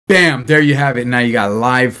Bam, there you have it. Now you got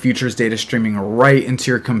live futures data streaming right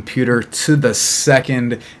into your computer to the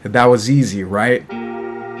second. That was easy, right?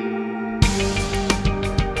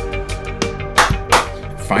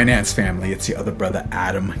 Finance family, it's the other brother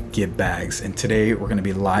Adam Getbags, and today we're going to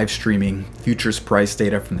be live streaming futures price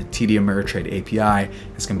data from the TD Ameritrade API.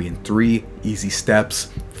 It's going to be in 3 easy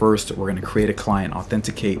steps. First, we're going to create a client,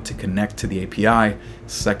 authenticate to connect to the API.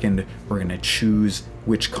 Second, we're going to choose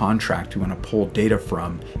which contract we want to pull data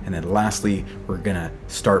from. And then lastly, we're going to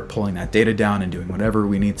start pulling that data down and doing whatever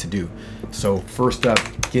we need to do. So first up,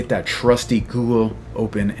 get that trusty Google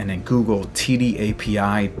open and then Google TD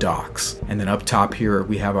API docs. And then up top here,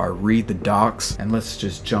 we have our read the docs, and let's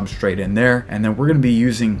just jump straight in there. And then we're going to be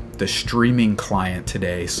using the streaming client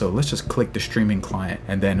today. So let's just click the streaming client,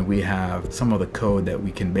 and then we have some of the code that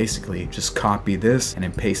we can basically just copy this and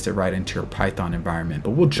then paste it right into your Python environment.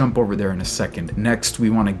 But we'll jump over there in a second. Next, we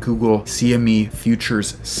want to Google CME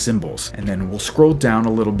futures symbols, and then we'll scroll down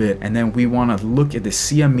a little bit, and then we want to look at the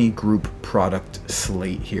CME group product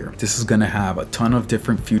slate here. This is going to have a ton of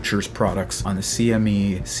different futures products on the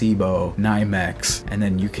CME, SIBO, NYMEX, and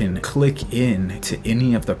then you can click in to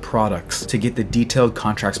any of the products to get the detailed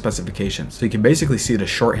contract specifications. So you can basically see the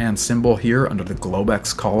shorthand symbol here under the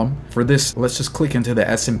Globex column. For this, let's just click into the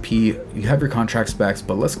S&P. You have your contract specs,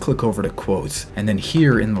 but let's click over to quotes. And then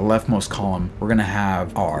here in the leftmost column, we're going to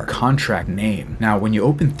have our contract name. Now, when you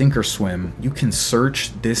open ThinkOrSwim, you can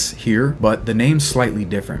search this here, but the name's slightly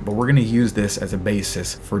different. But we're going to use this as a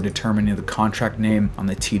basis for determining the contract name on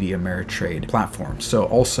the TD Ameritrade platform. So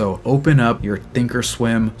also open up your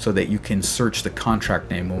ThinkOrSwim so that you can search the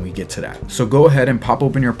contract name when we get to that. So go ahead and pop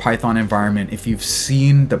open your Python environment. If you've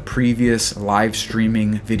seen the previous live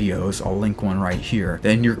streaming videos, I'll link one right here,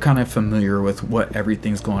 then you're kind of familiar with what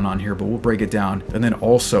everything's going on here, but we'll break it down. And then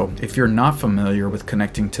also, if you're not familiar with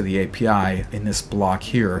connecting to the API in this block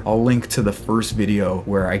here, I'll link to the first video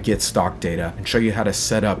where I get stock data and show you how to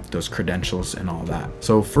set up those credentials and all that.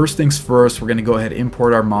 So first things first, we're going to go ahead and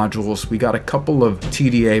import our modules. We got a couple of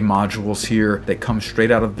TDA modules here that come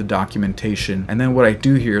straight out of the documentation. And then what I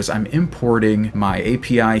do here is I'm importing my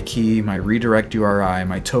API key, my redirect URI,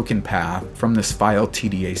 my token path from this file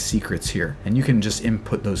TDA secrets here. And you can just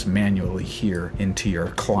input those manually here into your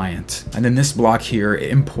client. And then this block here,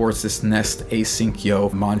 it imports this nest async yo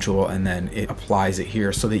module, and then it applies it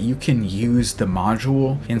here so that you can use the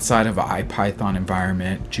module inside of an IPython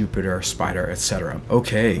environment, Jupyter, Spider, etc.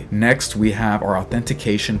 Okay, next we have our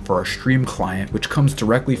authentication for our stream client, which comes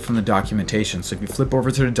directly from the documentation. So if you flip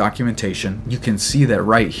over to the documentation, you can see that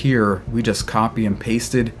right here, we just copy and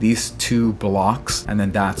pasted these 2 blocks, and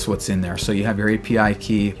then that's what's in there. So you have your API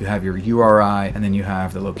key, you have your URI, and then you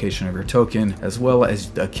have the location of your token, as well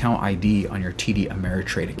as the account ID on your TD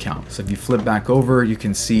Ameritrade account. So if you flip back over, you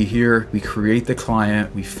can see here, we create the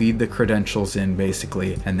client, we feed the credentials in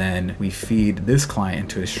basically, and then we feed this client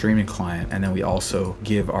into a streaming client, and then we also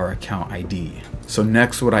give our account ID. So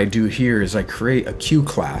next, what I do here is I create a queue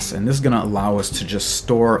class, and this is going to allow us to just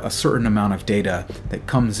store a certain amount of data that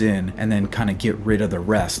comes in and then kind of get rid of the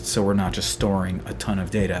rest, so we're not just storing a ton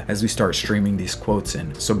of data as we start streaming these quotes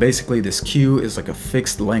in. So basically this queue is like a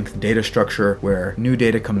fixed length data structure where new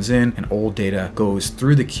data comes in and old data goes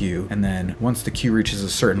through the queue, and then once the queue reaches a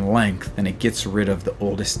certain length, then it gets rid of the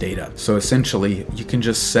oldest data. So essentially you can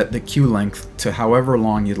just set the queue length to however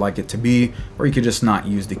long you'd like it to be, or you could just not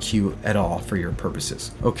use the queue at all for your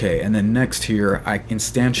purposes. Okay, and then next here, I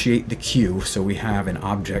instantiate the queue, so we have an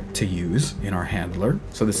object to use in our handler.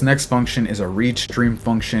 So this next function is a read stream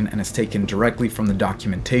function, and it's taken directly from the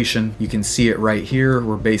documentation. You can see it right here.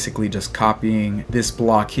 We're basically just copying this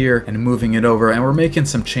block here and moving it over, and we're making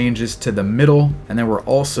some changes to the middle, and then we're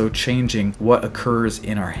also changing what occurs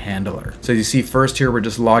in our handler. So you see first here, we're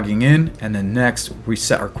just logging in, and then next we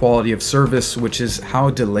set our quality of service, which is how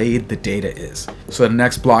delayed the data is. So the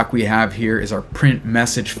next block we have here is our print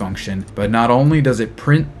message function, but not only does it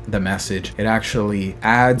print the message, it actually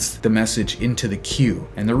adds the message into the queue.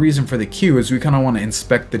 And the reason for the queue is we kind of want to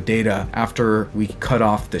inspect the data after we cut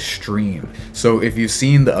off the stream. So if you've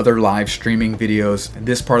seen the other live streaming videos,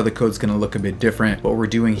 this part of the code is going to look a bit different. What we're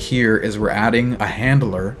doing here is we're adding a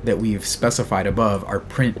handler that we've specified above, our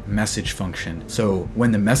print message function. So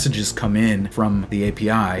when the messages come in from the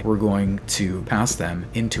API, we're going to pass them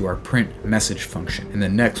into our print message function. And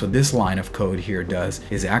then next, what this line of code here does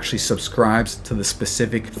is it actually subscribes to the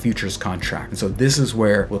specific futures contract. And so this is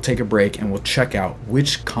where we'll take a break and we'll check out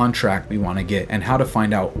which contract we want to get and how to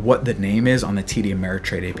find out what the name is on the TD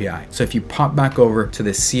Ameritrade API. So if you pop back over to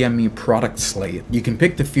the CME product slate, you can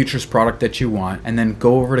pick the futures product that you want and then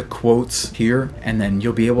go over to quotes here, and then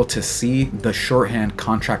you'll be able to see see the shorthand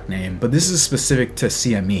contract name, but this is specific to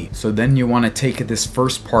CME. So then you want to take this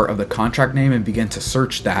first part of the contract name and begin to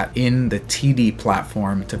search that in the TD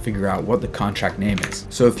platform to figure out what the contract name is.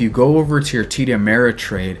 So if you go over to your TD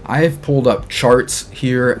Ameritrade, I have pulled up charts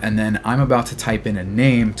here, and then I'm about to type in a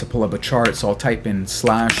name to pull up a chart. So I'll type in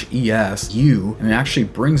 /ESU, and it actually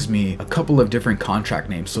brings me a couple of different contract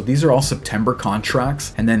names. So these are all September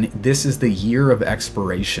contracts, and then this is the year of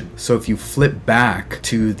expiration. So if you flip back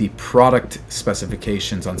to the product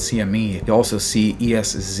specifications on CME, you also see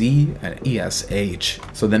ESZ and ESH.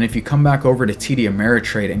 So then if you come back over to TD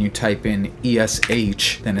Ameritrade and you type in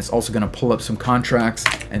ESH, then it's also going to pull up some contracts.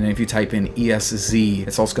 And then if you type in ESZ,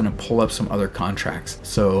 it's also going to pull up some other contracts.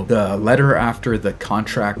 So the letter after the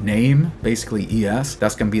contract name, basically ES,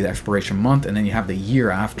 that's going to be the expiration month, and then you have the year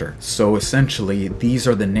after. So essentially, these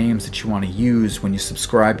are the names that you want to use when you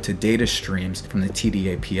subscribe to data streams from the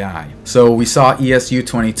TD API. So we saw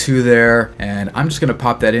ESU22 there, and I'm just going to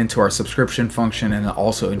pop that into our subscription function and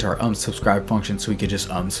also into our unsubscribe function, so we could just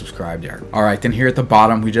unsubscribe there. All right, then here at the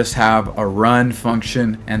bottom, we just have a run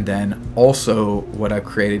function, and then also what I've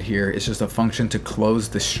created here is just a function to close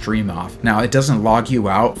the stream off. Now, it doesn't log you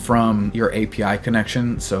out from your API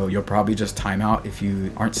connection, so you'll probably just time out if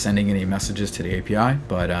you aren't sending any messages to the API,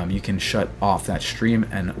 but you can shut off that stream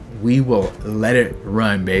and we will let it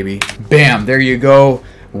run, baby. Bam, there you go.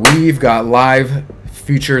 We've got live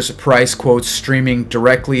futures price quotes streaming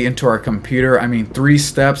directly into our computer. I mean, 3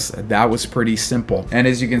 steps, that was pretty simple. And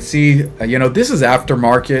as you can see, this is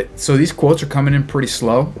aftermarket, so these quotes are coming in pretty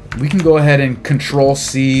slow. We can go ahead and Control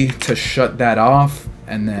C to shut that off,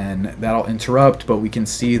 and then that'll interrupt, but we can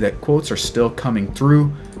see that quotes are still coming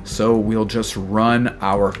through. So we'll just run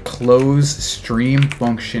our close stream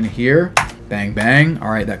function here. Bang, bang. All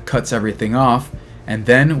right, that cuts everything off. And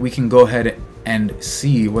then we can go ahead and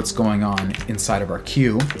see what's going on inside of our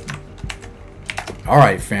queue. All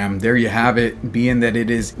right, fam, there you have it. Being that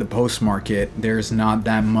it is the post market, there's not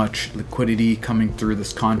that much liquidity coming through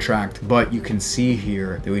this contract, but you can see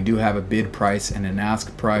here that we do have a bid price and an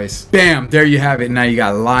ask price. Bam, there you have it. Now you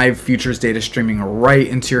got live futures data streaming right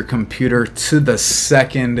into your computer to the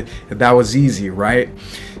second. That was easy, right?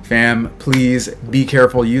 Fam, please be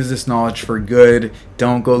careful. Use this knowledge for good.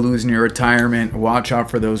 Don't go losing your retirement. Watch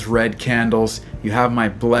out for those red candles. You have my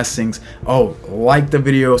blessings. Oh, like the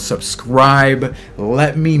video, subscribe.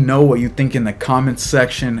 Let me know what you think in the comments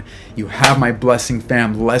section. You have my blessing,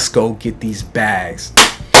 fam. Let's go get these bags.